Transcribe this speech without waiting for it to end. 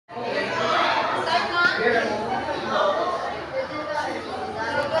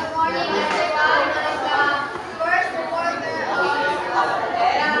morning, everyone. I'm the first reporter of the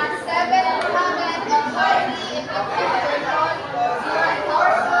 7th Summit of Hardy Effective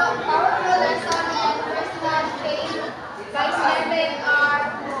Powerful Lesson on Personal Change by 7R.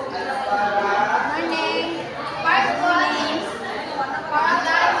 Morning. Part 1 is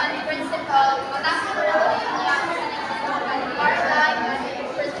Paradigm and Principle. Paradigm and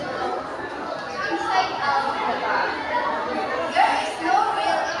Principle. Inside out. There is no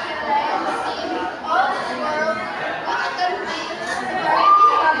real equivalence in all the world which can be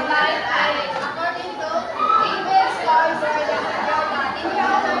separated from life according to David Starzer and Jordan. In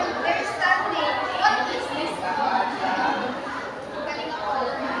your understanding, what is this? Galing ako.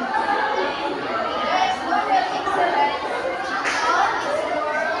 There is no real excellence in all this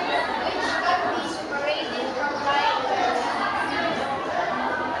world which can be separated from life.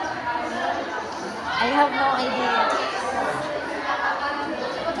 I have no idea.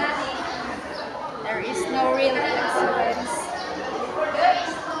 There is no real excellence. There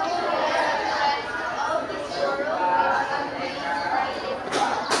is no real excellence in all this world which can be separated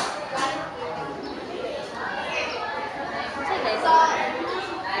from life. So,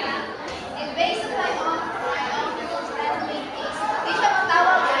 and based on my own understanding is, di siya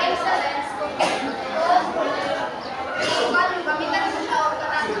matawag na excellence kung gamitan mo siya o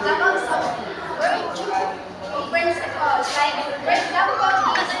lamang sa virtue o principles. Like, for example,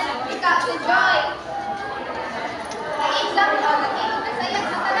 si Joy. Example, nasayang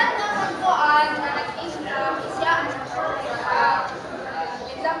sa tanan ng magpuan na nag-exam siya.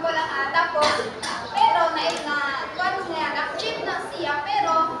 Example lang tapos, pero na-achieve na siya,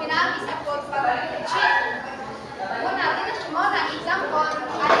 pero pinaami sa code pag-achieve. Muna, example,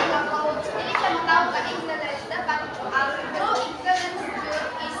 ating ang hindi siya matawag ka excellence. Dapat ang true excellence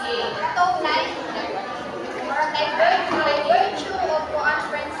is katunay or like virtue of one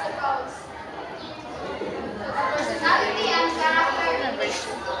principles. So, the personality and characteristics.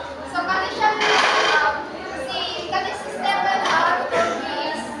 So, kani siya si system ng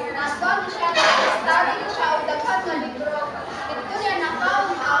is na doon siya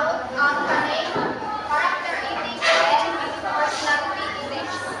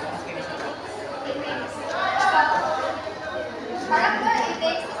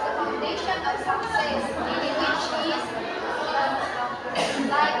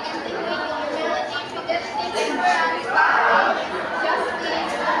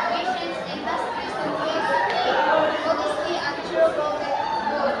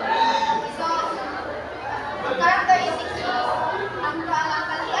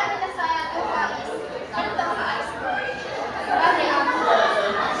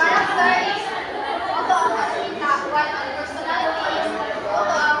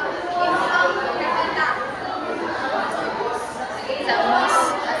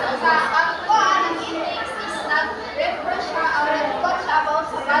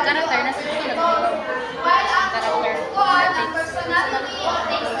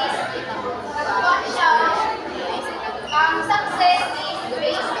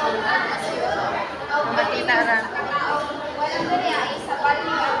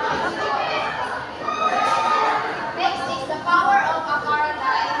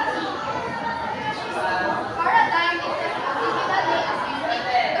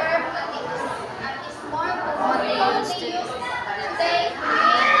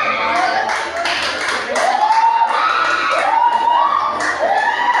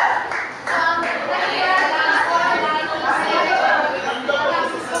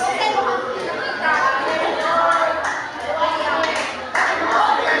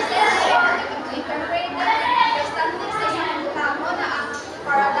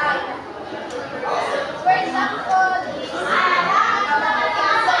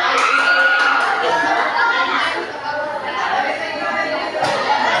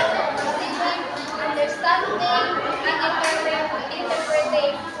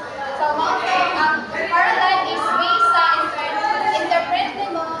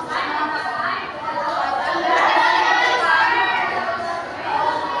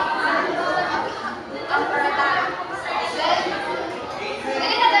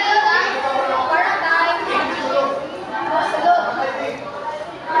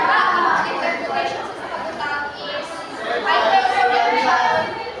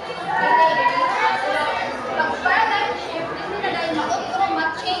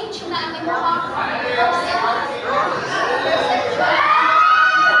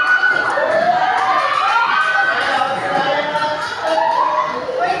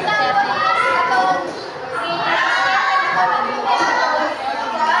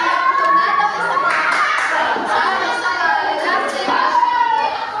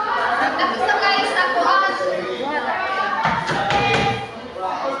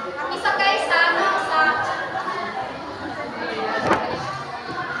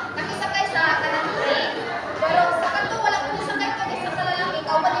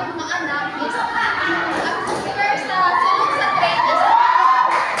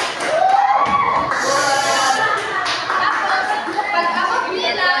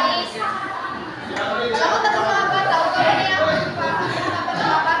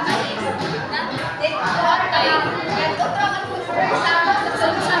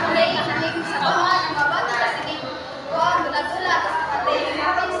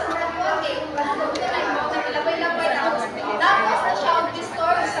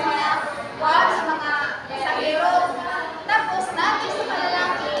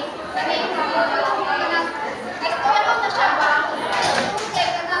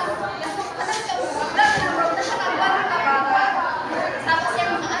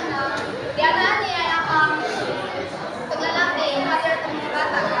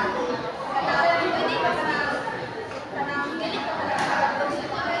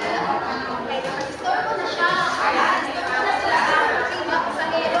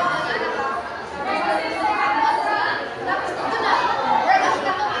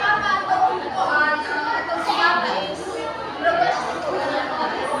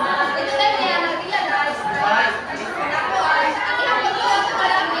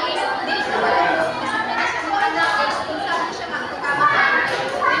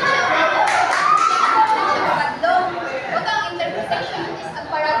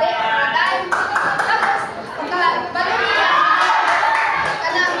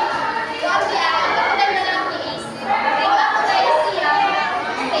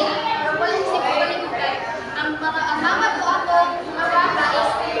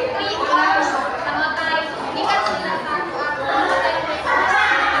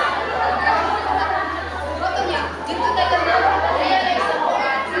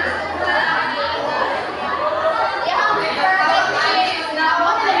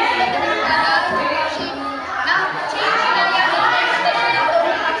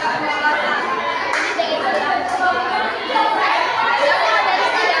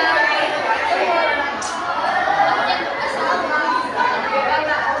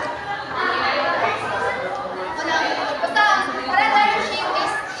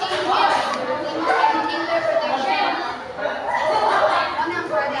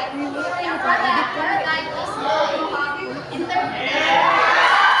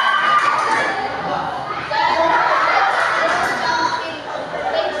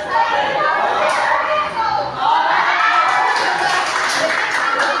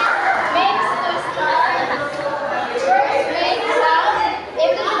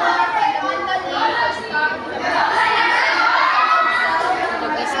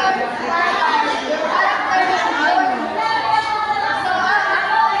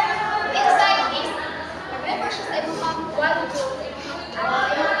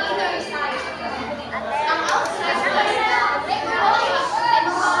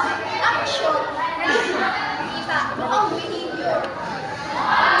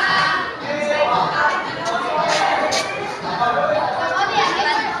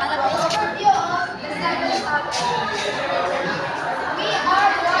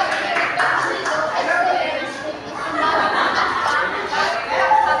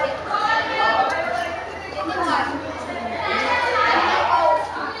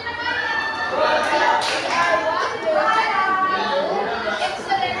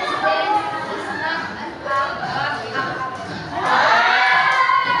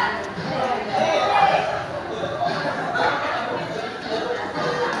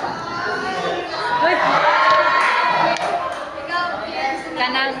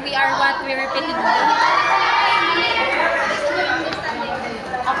Pitid mo.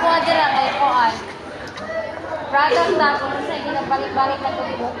 Ako adira kay Koan. Product na kung sa ginabalik-balik na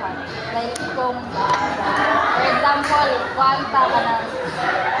tubukan. Like kung, for example, kwanta ka na,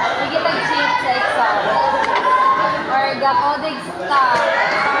 sige tag-cheat sa exam. Or ga-codex ka.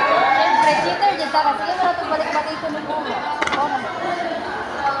 Siyempre, cheater dyan ka. Sige mo na ito balik-balik ito ng buho. Oo naman.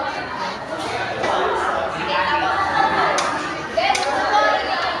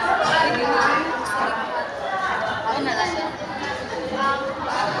 Ano na lang siya?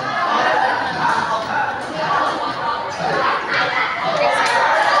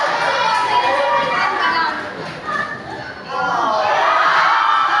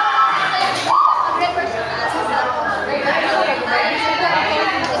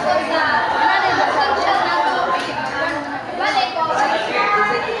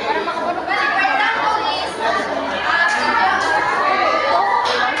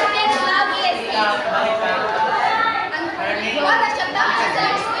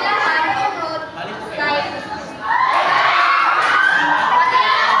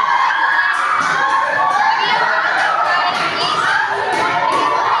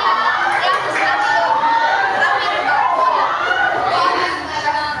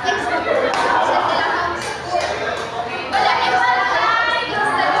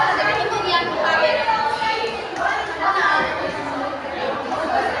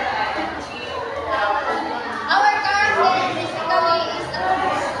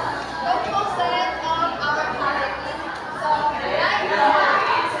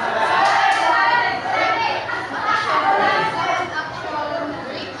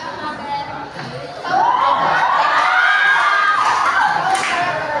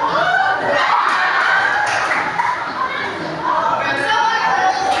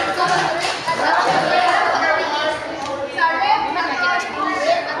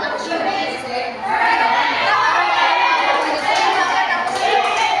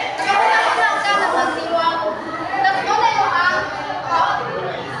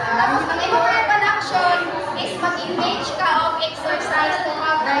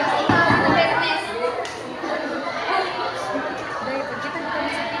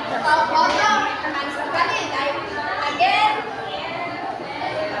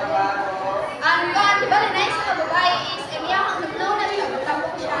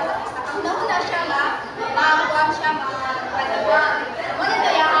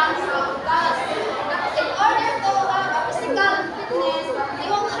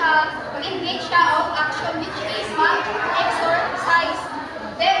 Engage siya of action which is mag-exercise.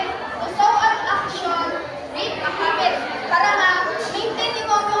 Then, to show an action, read a habit. Para nga, maintain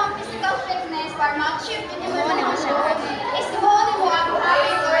mo ang physical fitness para ma-achieve yun yung mga goal. Is mo mo ang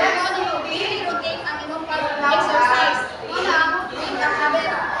habit or mo mo daily routine ang imong pag-exercise. Una, read a habit.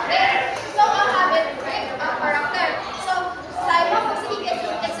 Then, show a habit, read a character. So, sa imong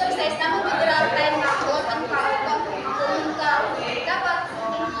exercise, naman mag-grab time na goal ang dapat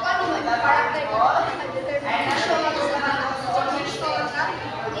character ko, determination,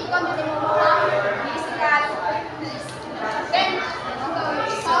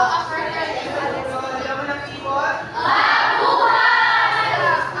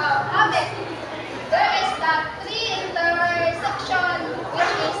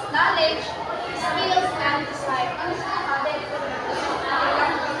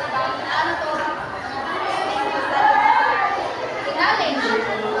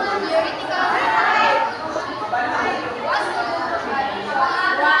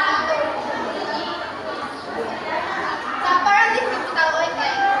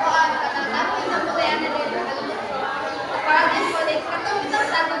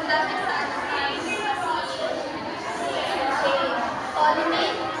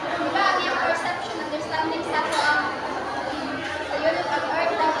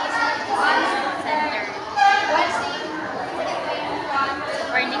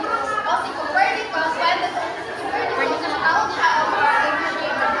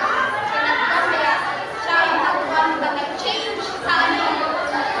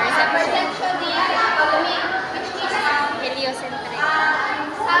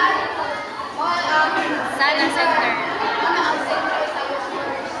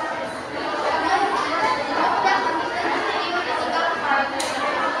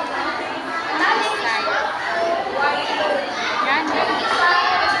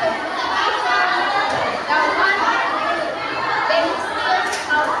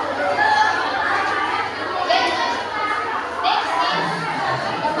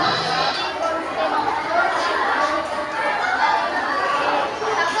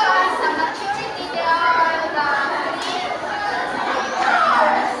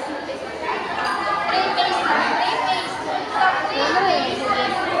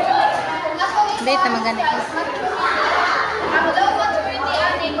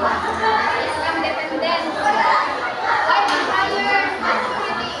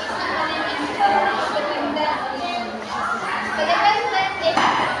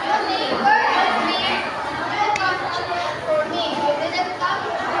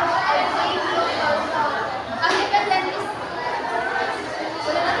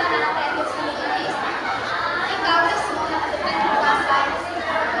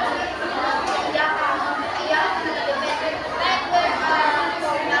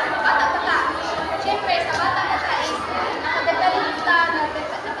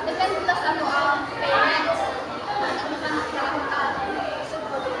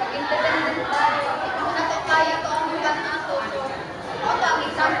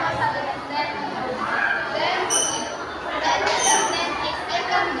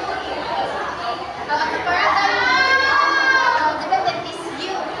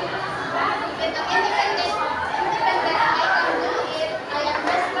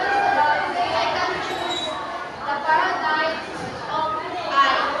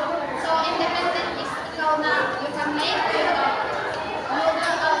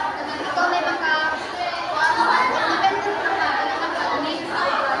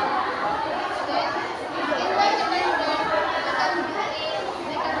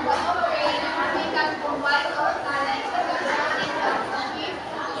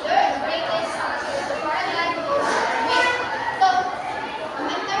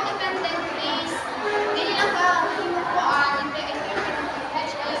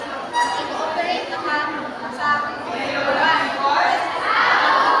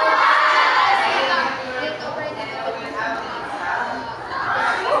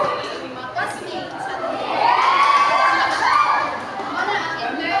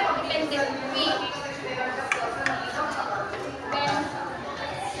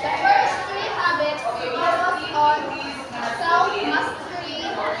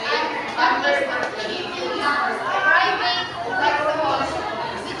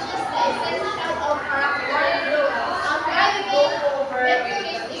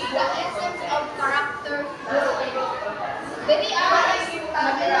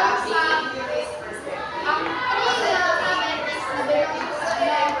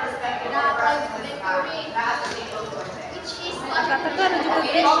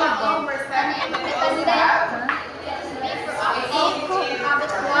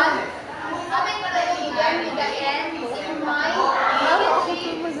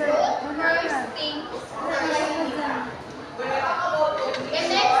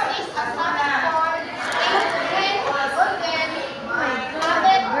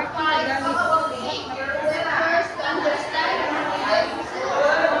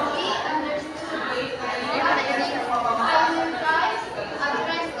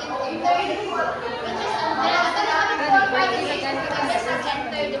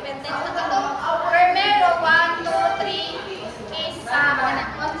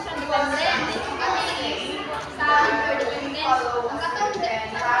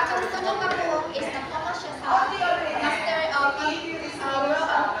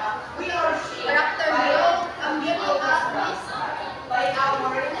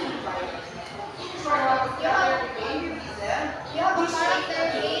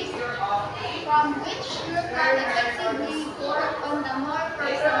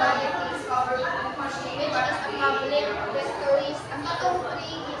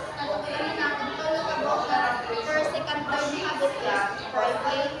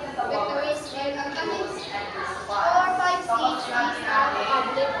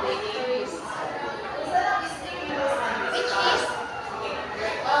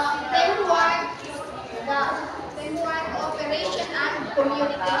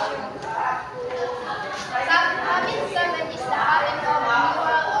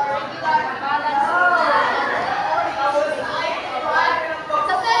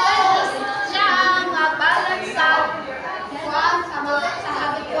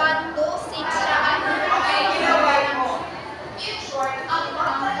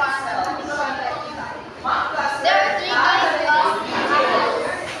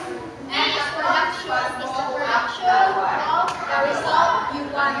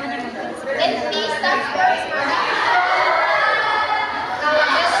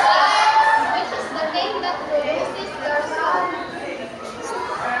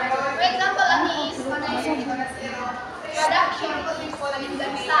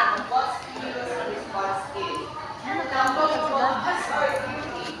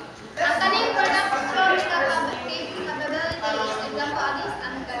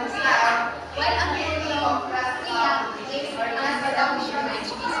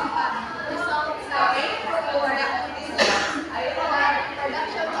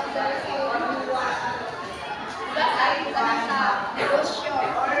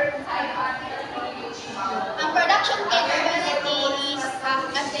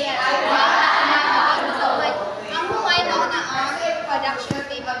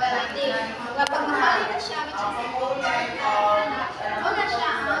 siya, which is muna siya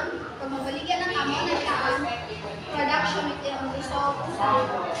ang kung mabaligyan ng amo na siya ang production within ang result sa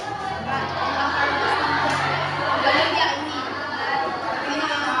harvest ng baligyan ni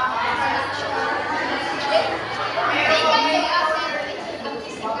production. Then, may asset ang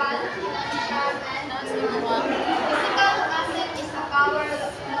physical asset is a power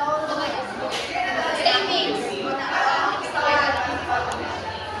load savings muna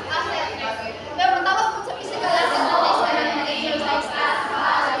asset. Pero tawag po sa physical asset na is kanang exercise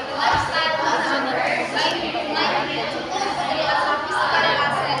lifestyle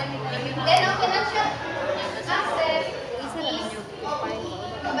then ang financial asset is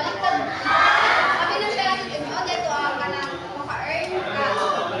kabaliktad. Ang financial asset is dito ang kanang maka-earn ka.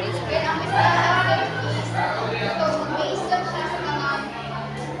 Then ang physical asset is ito based lang siya sa kanang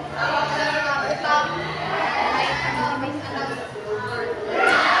utang like may kanang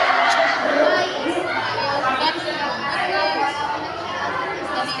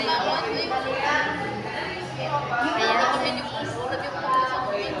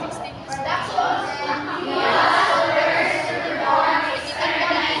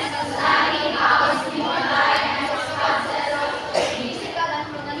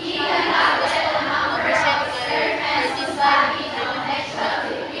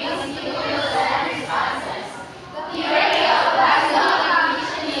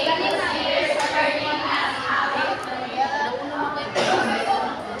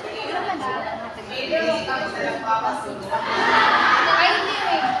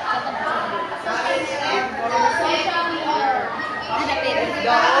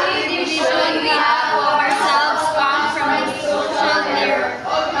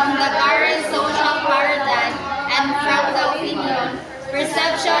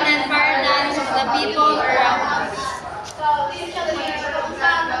perception and paradigms of the people around us. So, usually, kung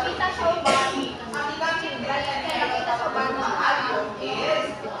sa nakita sa uban, nakita sa uban ng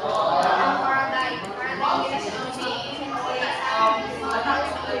paradigm nila siya ng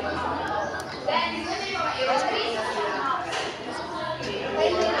then,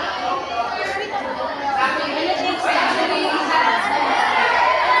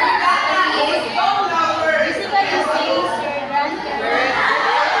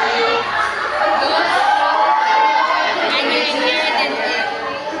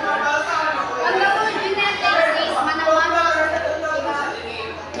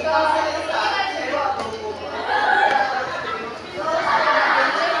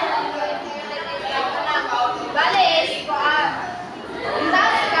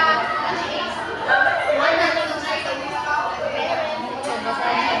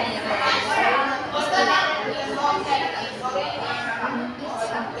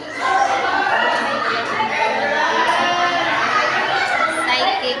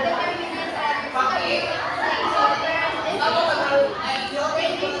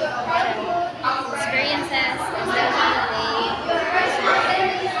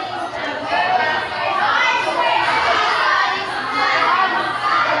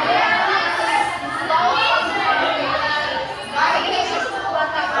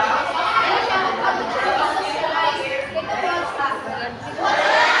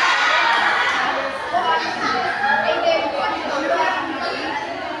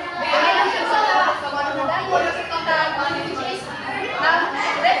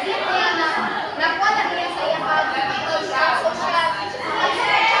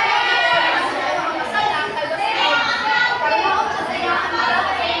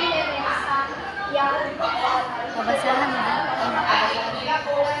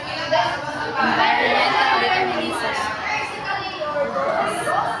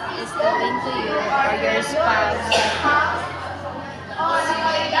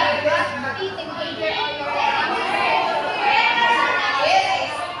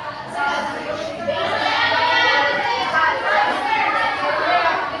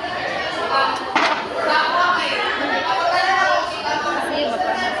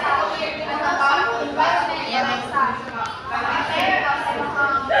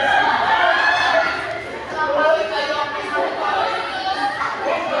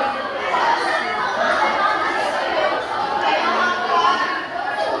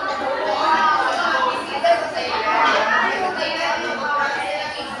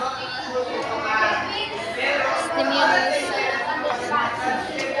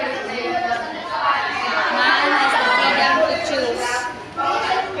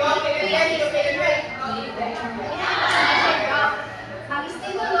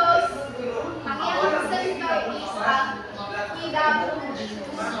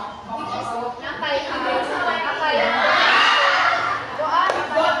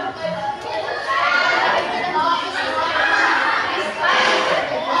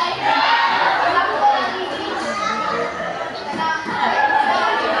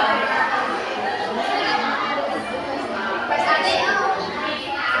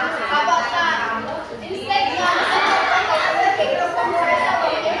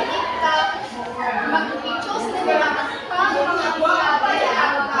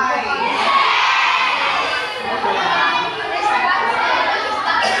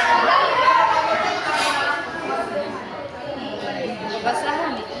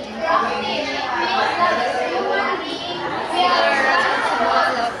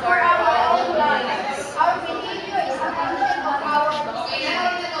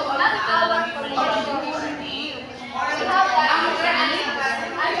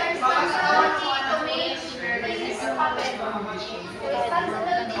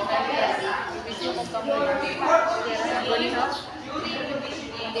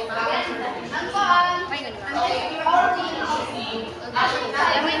 Ang koan, ang only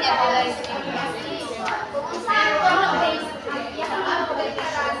kung saan ko ang base, ang ang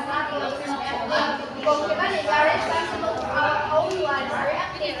pagkakaroon natin, kung diba ni we are responsible for our own lives,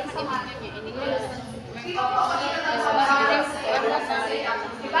 reactive sa mga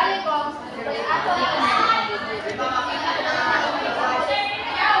bali ko, kung ato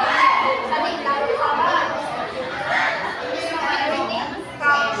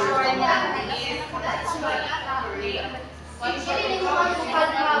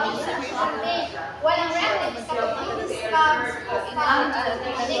walang reactive sa scams o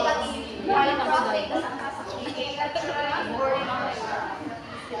negative while profit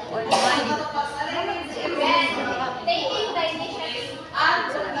taking the initiative,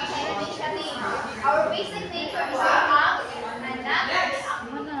 our basic nature is to act and not act.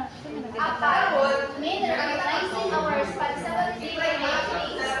 Mean recognizing our responsibility to make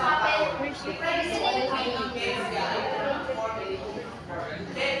things happen,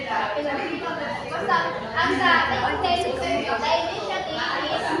 basta, ang sa taking the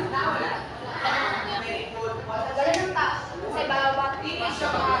initiative is gano'n ng tao sa bawat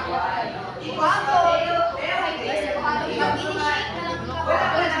iwato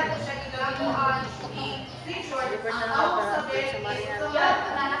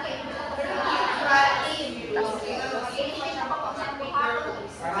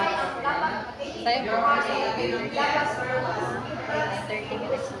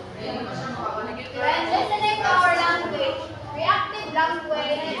mag-initiate na lang listening to our language, reactive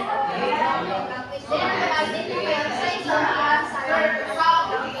language, then identify the signs of the answer.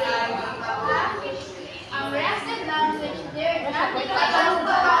 Ang reactive language, they're nothing like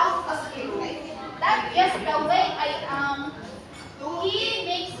that's just the way I am. He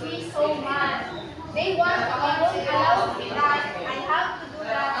makes me so mad. They won't allow me that. I have to do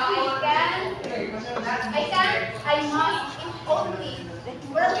that. I must, if only. Then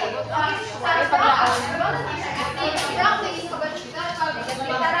look at our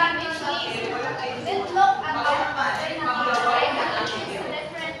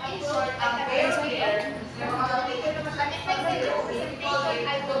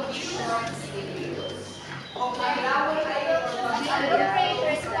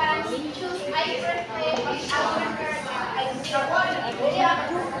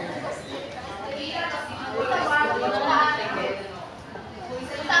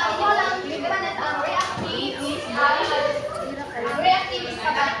reactive is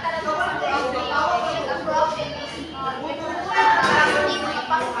about ang circle culture is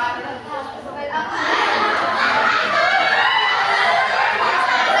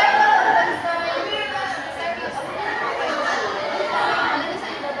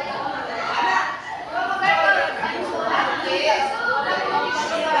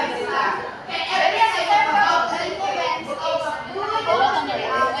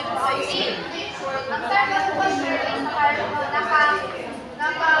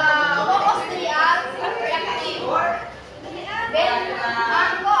naka-focus nila reactive. Then,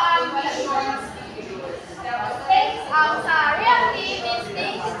 ang koan, things sa reactive is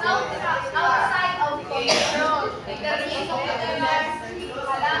things outside of control. Because yung computer,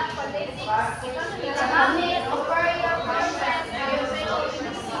 politics, economic, superior, conference,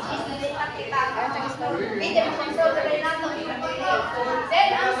 hindi mo control na rin nato. Then,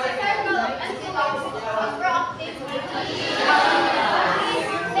 ang circle of proactive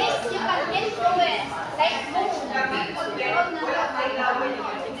things you can influence, like mood, control na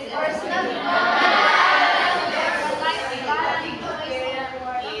personal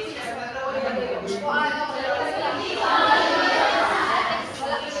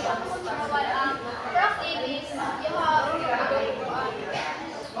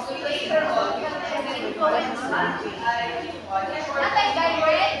Natay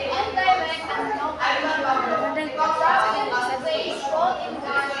direct, indirect, and no ways all in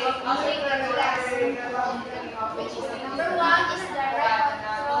one which is number one is direct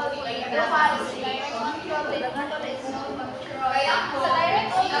control, number is direct control, the other is no control. Sa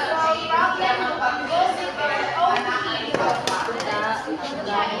direct control, problem goes with their own ego.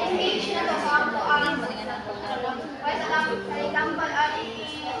 Engage na sa mga for example, exam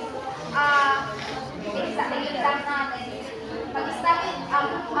natin. Mag-study,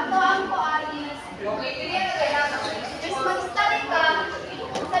 ato ang ko is, mag-study ka,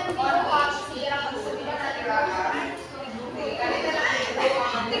 sabi mo ka, sige lang, pag-sabi ka natin.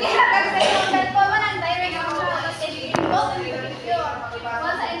 Sige lang, pag-sabi ka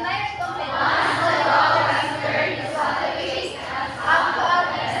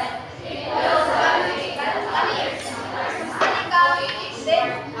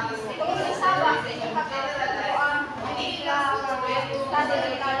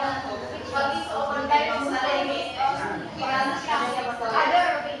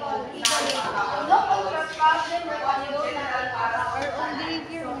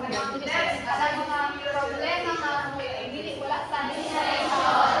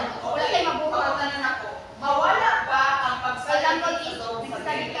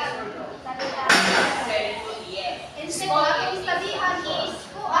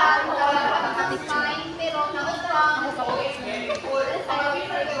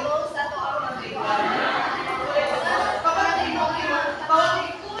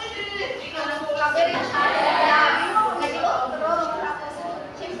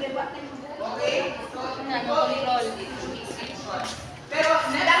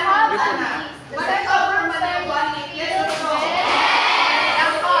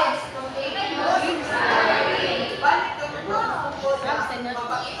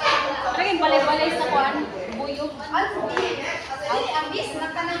Pero yung balay-balay sa kuan, buyog. Ang bis,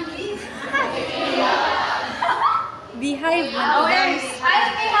 nakanang bis. Beehive man. I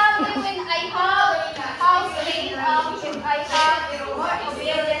will be happy when I have house made up, if I have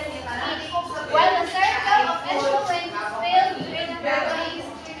obedience in me. While the circle of influence is filled with memories,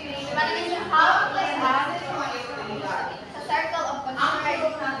 managing the house like that, the circle of concern.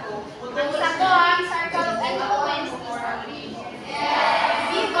 Ang sakong circle of influence is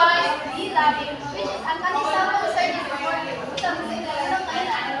be wise, be loving, which is ang kanisang concern is for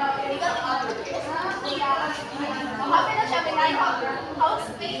happy na siya when I have house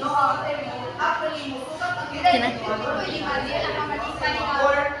space.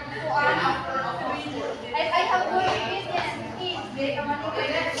 I have good obedience, kids.